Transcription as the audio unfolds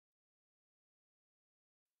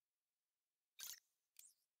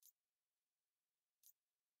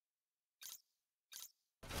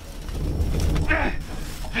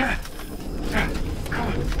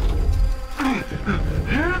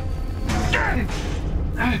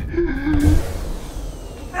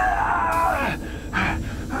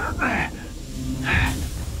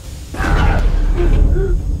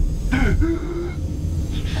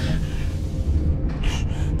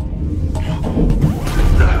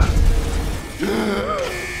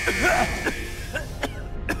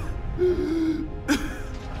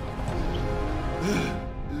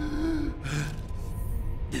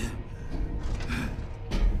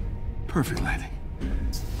Perfect landing.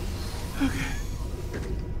 Okay.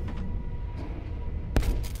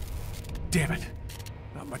 Damn it.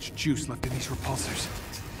 Not much juice left in these repulsors.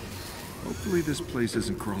 Hopefully this place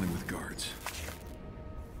isn't crawling with guards.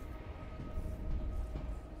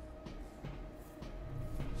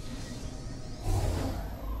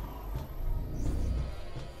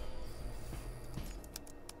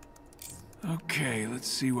 Okay, let's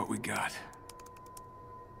see what we got.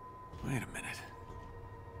 Wait a minute.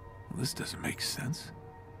 Well, this doesn't make sense.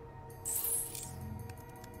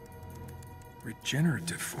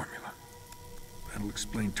 Regenerative formula. That'll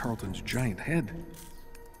explain Tarleton's giant head.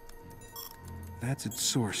 That's its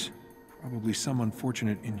source. Probably some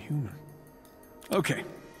unfortunate Inhuman. Okay,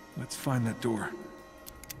 let's find that door.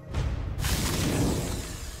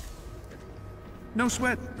 No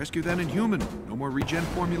sweat. Rescue that Inhuman. No more regen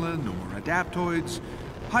formula, no more adaptoids.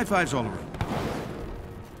 High fives all around.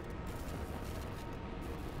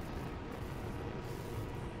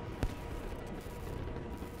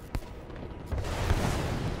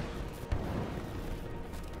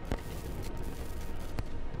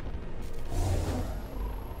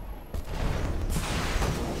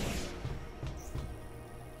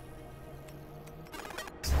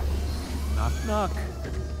 Knock, knock.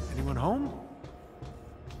 Anyone home?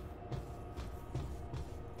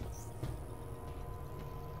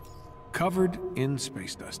 Covered in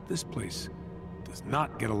space dust. This place does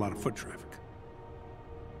not get a lot of foot traffic.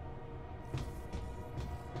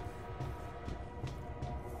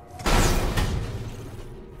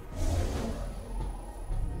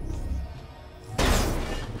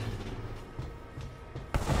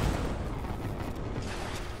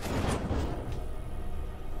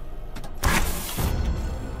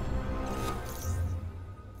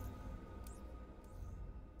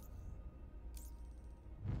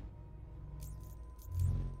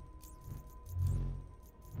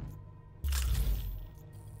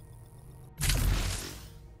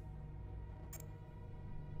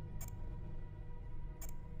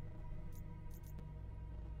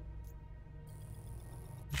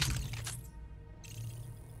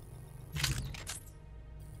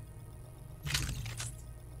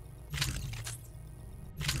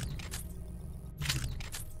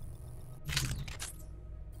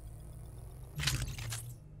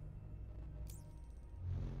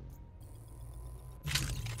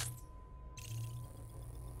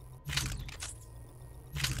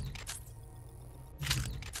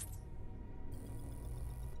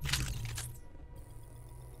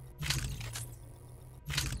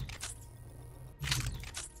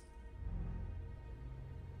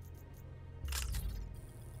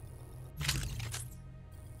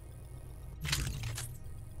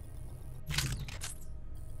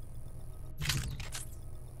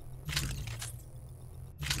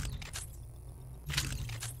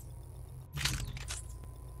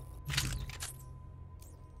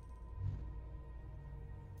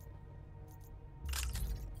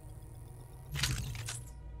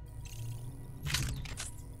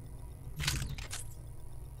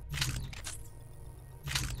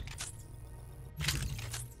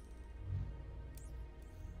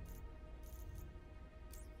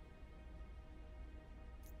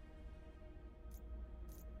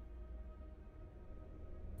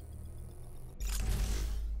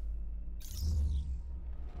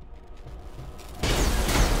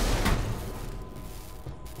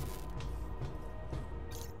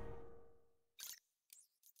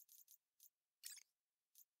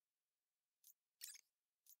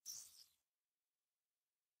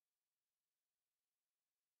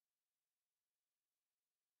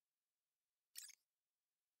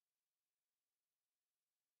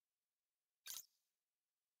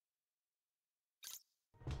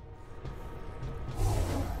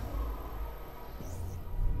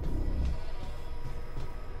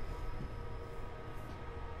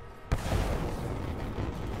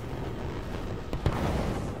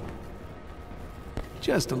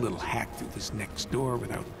 Just a little hack through this next door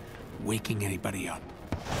without waking anybody up.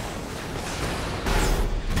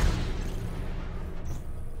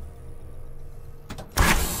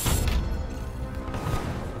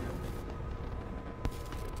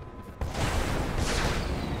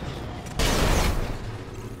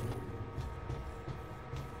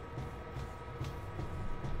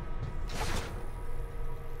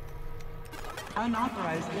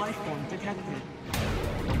 Unauthorized life form detected.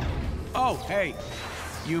 Oh, hey.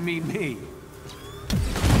 You mean me.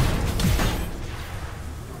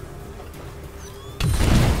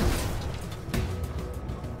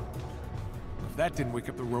 If that didn't wake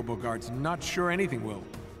up the robo-guards, not sure anything will.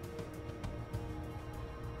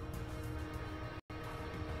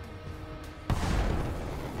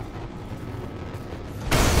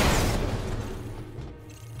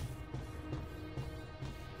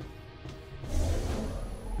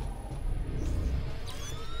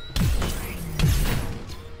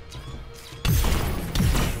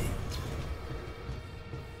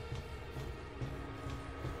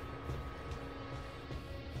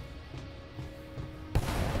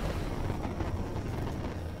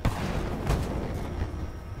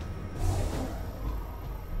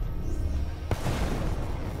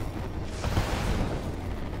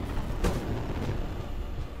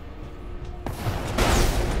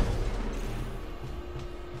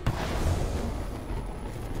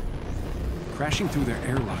 Crashing through their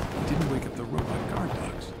airlock didn't wake up the robot guard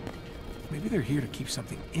dogs. Maybe they're here to keep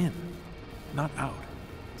something in, not out.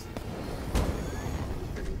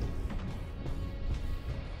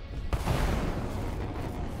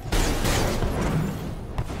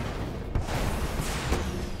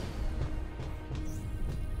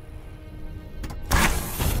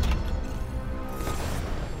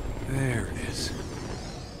 There it is.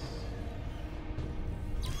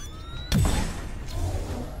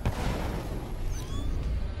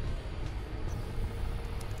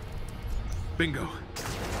 Bingo.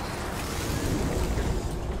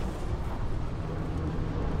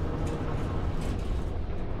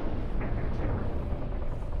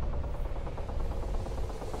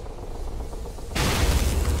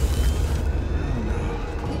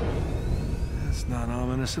 That's not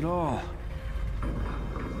ominous at all.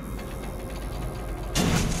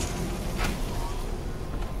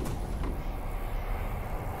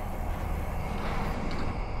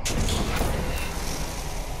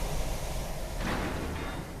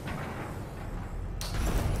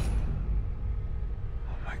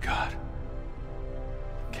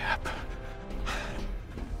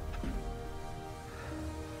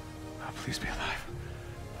 Please be alive.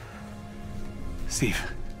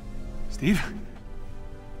 Steve. Steve?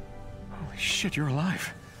 Holy shit, you're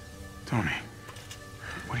alive. Tony.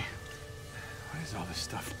 What is all this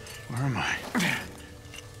stuff? Where am I?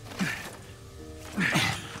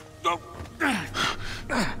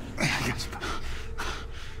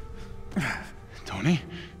 Tony?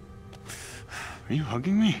 Are you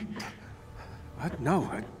hugging me? What? No,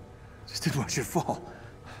 I just didn't want you to fall.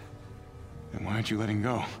 Then why aren't you letting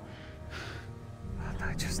go?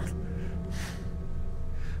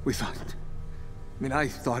 I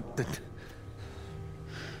thought that...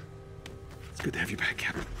 It's good to have you back,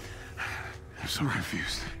 Captain. I'm so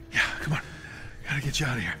confused. Yeah, come on. Gotta get you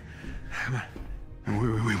out of here. Come on.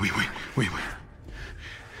 Wait.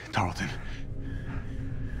 Tarleton.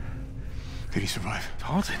 Did he survive?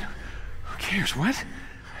 Tarleton? Who cares? What?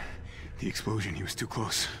 The explosion, he was too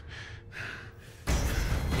close.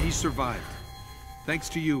 He survived. Thanks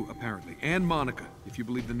to you, apparently. And Monica, if you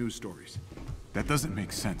believe the news stories. That doesn't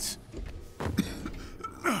make sense.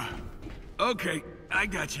 Okay, I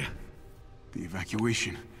got you. The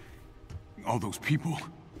evacuation. All those people.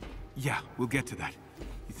 Yeah, we'll get to that.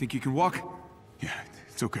 You think you can walk? Yeah,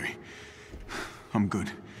 it's okay. I'm good.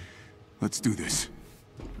 Let's do this.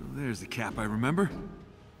 Well, there's the cap I remember.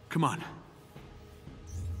 Come on.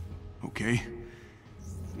 Okay.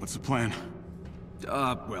 What's the plan?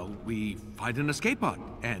 Well, we find an escape pod,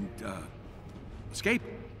 and, escape.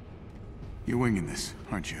 You're winging this,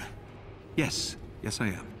 aren't you? Yes. Yes, I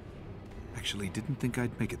am. Actually, didn't think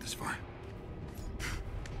I'd make it this far.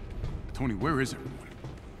 Tony, where is everyone?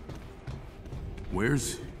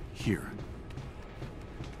 Where's here?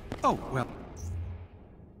 Oh, well...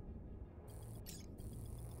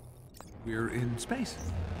 we're in space.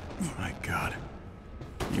 My God.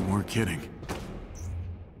 You weren't kidding.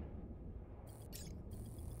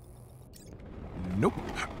 Nope.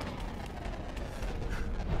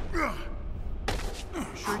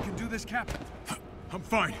 Sure you can do this, Captain? I'm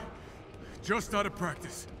fine. Just out of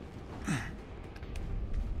practice.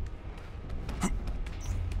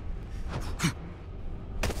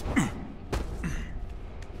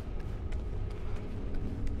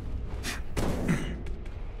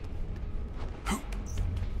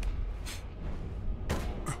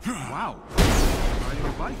 Wow. Riding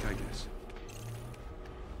a bike, I guess.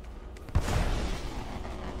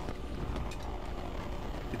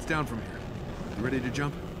 It's down from here. You ready to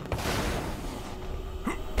jump?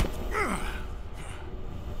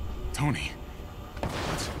 Tony.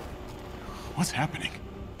 What's happening?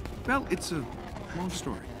 Well, it's a long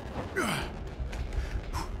story.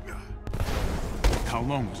 How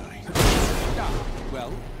long was I?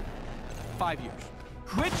 Well, 5 years.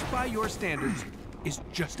 Which, by your standards, is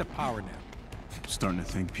just a power nap. I'm starting to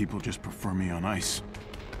think people just prefer me on ice.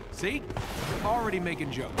 See? Already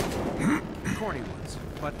making jokes. Corny ones.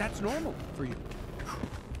 But that's normal for you.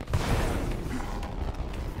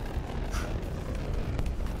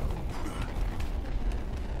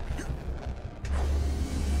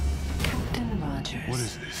 Captain Rogers. What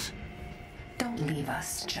is this? Don't leave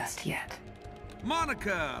us just yet.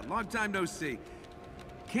 Monica! Long time no see.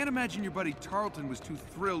 Can't imagine your buddy Tarleton was too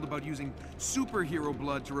thrilled about using superhero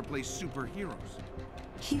blood to replace superheroes.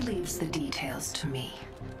 He leaves the details to me.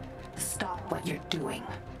 Stop what you're doing.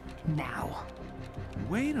 Now.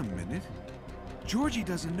 Wait a minute. Georgie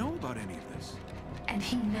doesn't know about any of this. And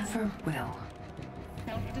he never will.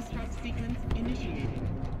 Self-destruct sequence initiated.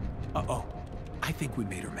 Uh-oh. I think we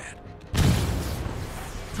made her mad.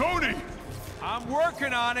 Tony! I'm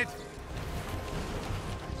working on it!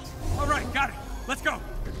 All right, got it. Let's go.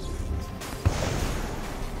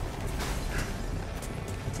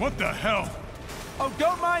 What the hell? Oh,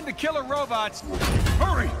 don't mind the killer robots.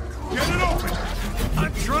 Hurry! Get it open!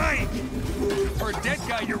 I'm trying. For a dead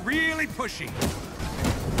guy, you're really pushy.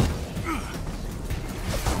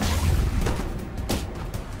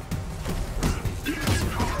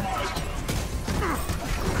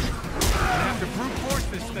 I have to brute force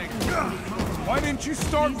this thing. Why didn't you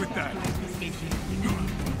start with that?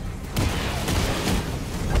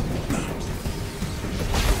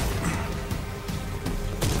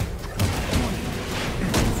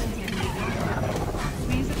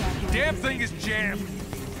 Damn thing is jammed.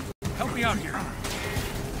 Help me out here.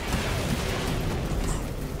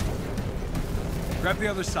 Grab the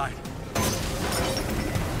other side.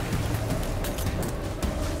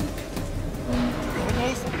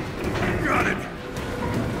 Almost got it.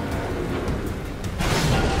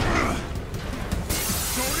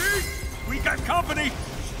 Tony, we got company.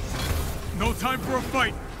 No time for a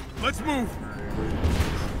fight. Let's move.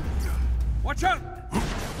 Watch out.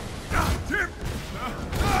 Tim!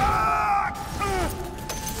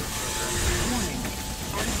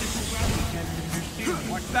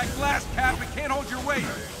 Watch that glass, Cap. It can't hold your weight.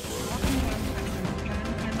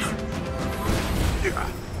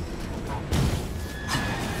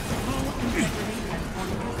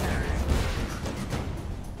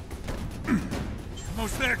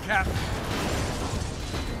 Almost there, Cap.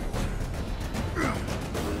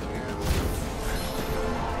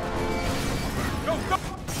 Go, go!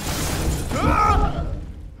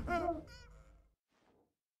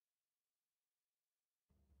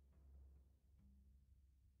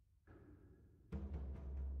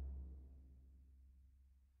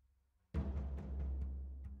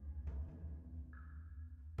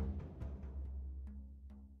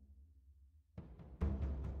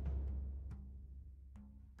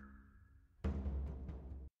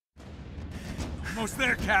 Almost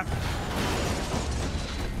there, Cap.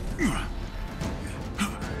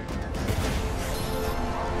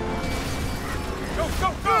 Go, go,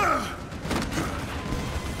 go!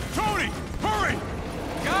 Tony! Hurry!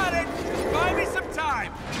 Got it! Just buy me some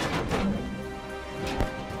time!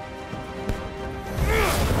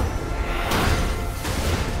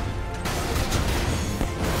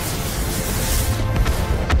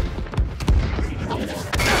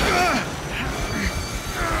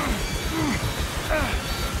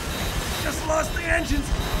 Just lost the engines!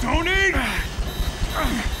 Tony!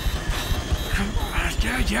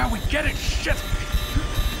 Yeah, we get it! Shit!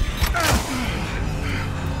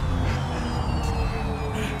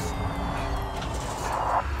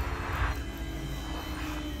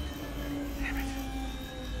 Damn it.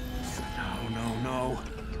 No.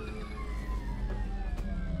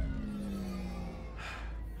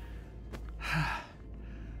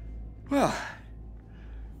 Well,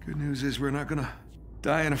 good news is we're not gonna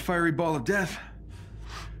die in a fiery ball of death.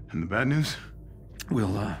 And the bad news?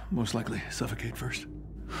 We'll, most likely suffocate first.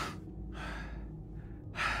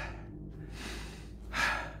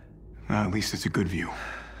 Well, at least it's a good view.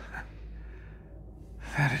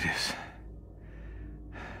 That it is.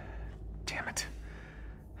 Damn it.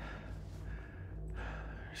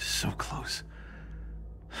 So close.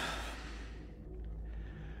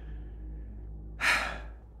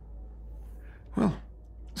 Well,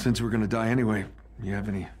 since we're gonna die anyway, you have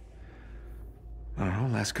any, I don't know,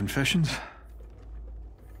 last confessions?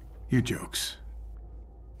 Your jokes.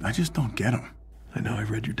 I just don't get them. I know, I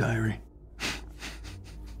read your diary.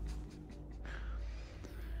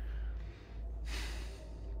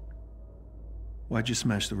 Why'd you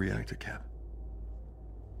smash the reactor, Cap?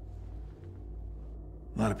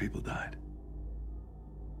 A lot of people died.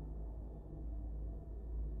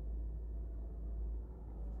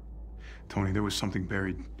 Tony, there was something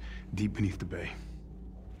buried deep beneath the bay.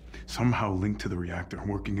 Somehow linked to the reactor,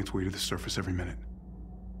 working its way to the surface every minute.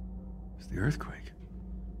 It's the earthquake.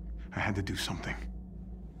 I had to do something.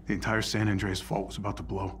 The entire San Andreas fault was about to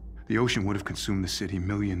blow. The ocean would have consumed the city.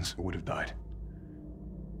 Millions would have died.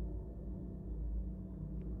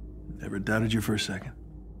 Never doubted you for a second.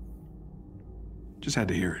 Just had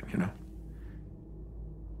to hear it, you know?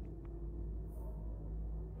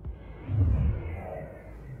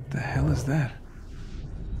 The hell is that?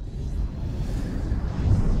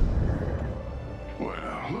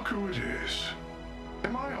 Well, look who it is.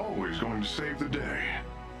 Am I always going to save the day?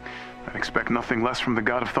 I'd expect nothing less from the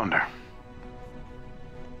God of Thunder.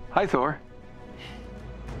 Hi, Thor.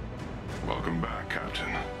 Welcome back,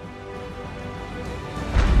 Captain.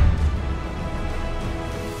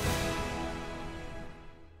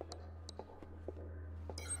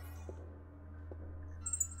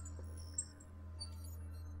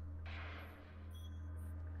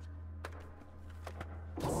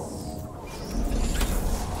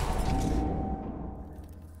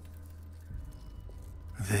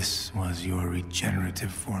 This was your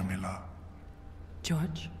regenerative formula.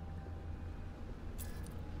 George?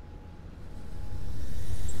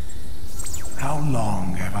 How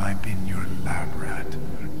long have I been your lab rat?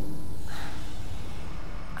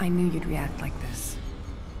 I knew you'd react like this.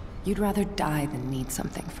 You'd rather die than need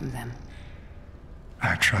something from them.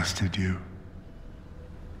 I trusted you.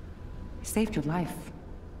 I saved your life.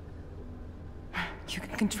 You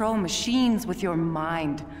can control machines with your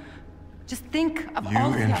mind. Just think of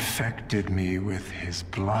all You the... infected me with his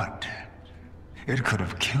blood. It could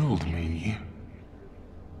have killed me.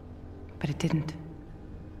 But it didn't.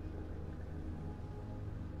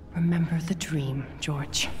 Remember the dream,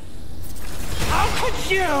 George. How could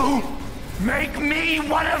you make me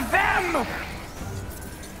one of them?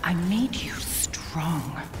 I made you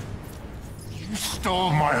strong. You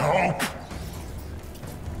stole my hope.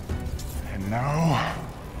 And now,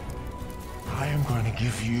 I am going to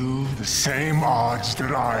give you the same odds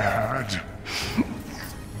that I had.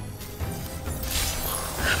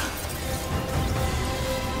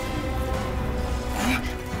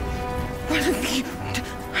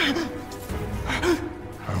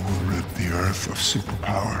 I will rid the Earth of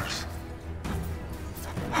superpowers.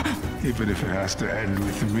 Even if it has to end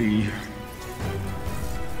with me.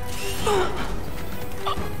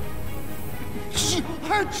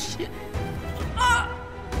 George!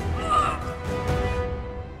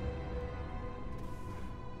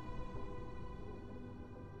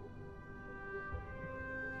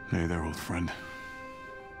 Hey there, old friend.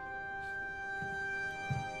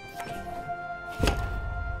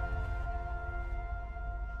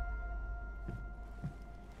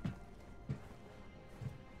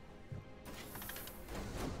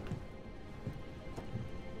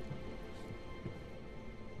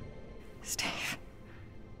 Steve.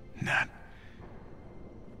 Nat.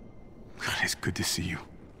 God, it's good to see you.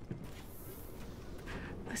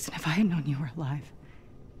 Listen, if I had known you were alive,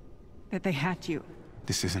 that they had you.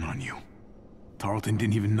 This isn't on you. Tarleton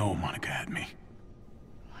didn't even know Monica had me.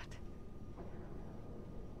 What?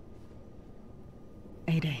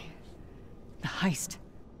 A-Day. The heist.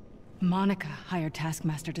 Monica hired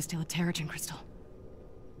Taskmaster to steal a Terrigen crystal.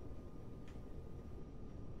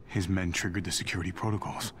 His men triggered the security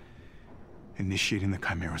protocols, initiating the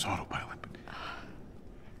Chimera's autopilot.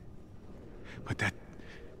 But that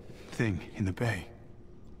thing in the bay,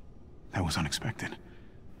 that was unexpected.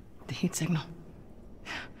 The heat signal.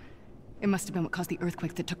 It must have been what caused the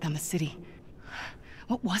earthquake that took down the city.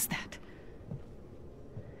 What was that?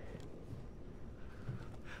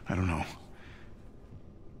 I don't know.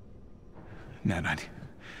 Nat,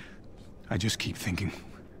 I just keep thinking,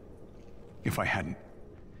 if I hadn't,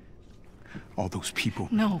 all those people...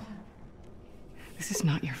 No. This is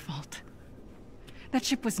not your fault. That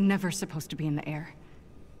ship was never supposed to be in the air.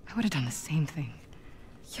 I would have done the same thing.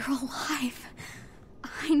 You're alive.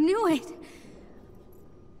 I knew it.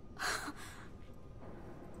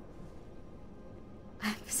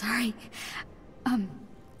 I'm sorry.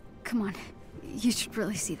 Come on. You should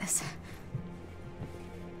really see this.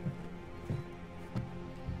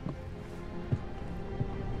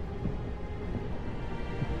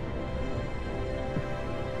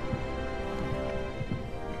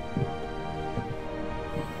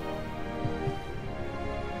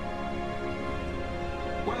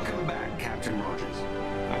 Welcome back, Captain Rogers.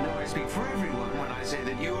 I know I speak for everyone when I say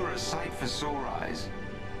that you're a sight for sore eyes.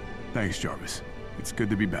 Thanks, Jarvis. It's good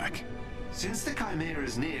to be back. Since the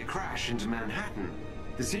Chimera's near crash into Manhattan,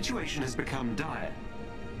 the situation has become dire.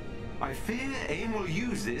 I fear AIM will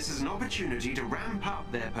use this as an opportunity to ramp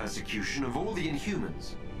up their persecution of all the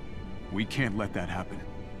Inhumans. We can't let that happen.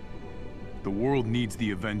 The world needs the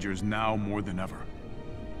Avengers now more than ever.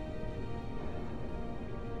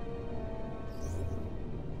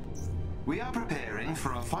 We are preparing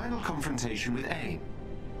for our final confrontation with AIM.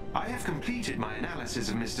 I have completed my analysis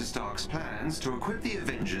of Mr. Stark's plans to equip the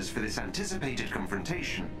Avengers for this anticipated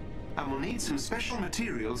confrontation, and will need some special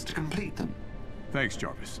materials to complete them. Thanks,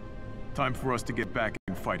 Jarvis. Time for us to get back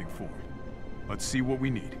in fighting form. Let's see what we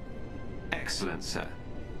need. Excellent, sir.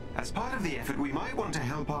 As part of the effort, we might want to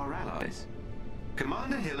help our allies.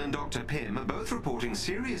 Commander Hill and Dr. Pym are both reporting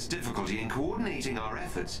serious difficulty in coordinating our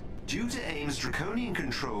efforts due to AIM's draconian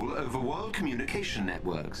control over world communication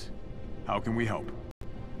networks. How can we help?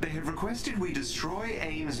 They have requested we destroy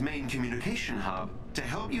AIM's main communication hub to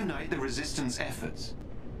help unite the Resistance efforts.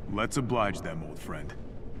 Let's oblige them, old friend.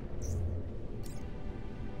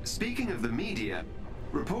 Speaking of the media,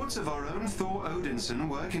 reports of our own Thor Odinson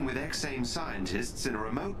working with ex-AIM scientists in a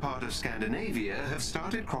remote part of Scandinavia have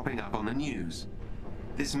started cropping up on the news.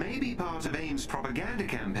 This may be part of AIM's propaganda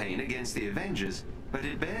campaign against the Avengers, but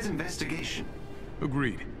it bears investigation.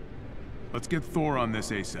 Agreed. Let's get Thor on this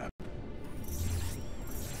ASAP.